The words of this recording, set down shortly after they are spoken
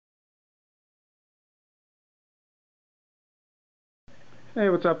Hey,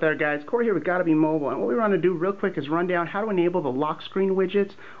 what's up there, guys? Corey here with Gotta Be Mobile, and what we want to do real quick is run down how to enable the lock screen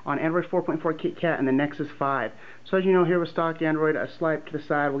widgets on Android 4.4 KitKat and the Nexus 5. So as you know, here with stock Android, a swipe to the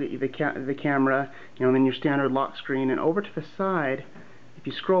side will get you the camera, and then your standard lock screen, and over to the side, if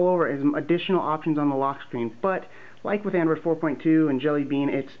you scroll over, is additional options on the lock screen. But like with Android 4.2 and Jelly Bean,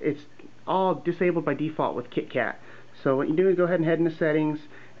 it's all disabled by default with KitKat. So what you do is go ahead and head into settings,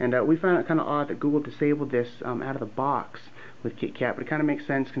 and we found it kind of odd that Google disabled this out of the box with KitKat, but it kind of makes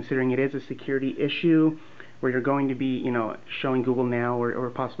sense considering it is a security issue where you're going to be, showing Google Now or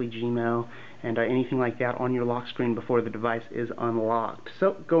possibly Gmail and anything like that on your lock screen before the device is unlocked.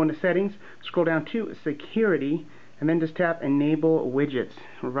 So go into settings, scroll down to security, and then just tap enable widgets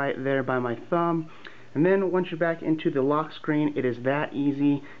right there by my thumb. And then once you're back into the lock screen, it is that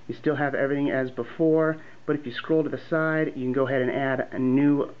easy. You still have everything as before, but if you scroll to the side, you can go ahead and add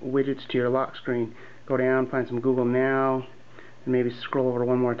new widgets to your lock screen. Go down, find some Google Now, and maybe scroll over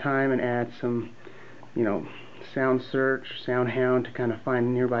one more time and add some, sound search, sound hound to kind of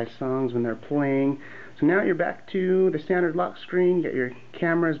find nearby songs when they're playing. So now you're back to the standard lock screen. You get your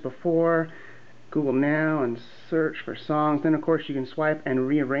cameras before, Google Now, and search for songs. Then of course you can swipe and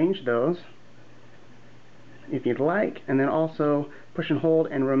rearrange those if you'd like, and then also push and hold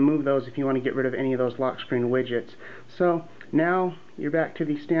and remove those if you want to get rid of any of those lock screen widgets. So now you're back to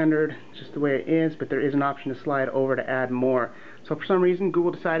the standard, just the way it is, but there is an option to slide over to add more. So for some reason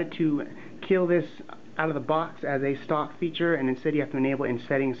Google decided to kill this out of the box as a stock feature, and instead you have to enable it in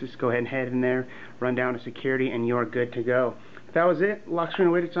settings. Just go ahead and head in there, run down to security, and you're good to go. That was it. Lock screen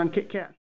widgets on KitKat.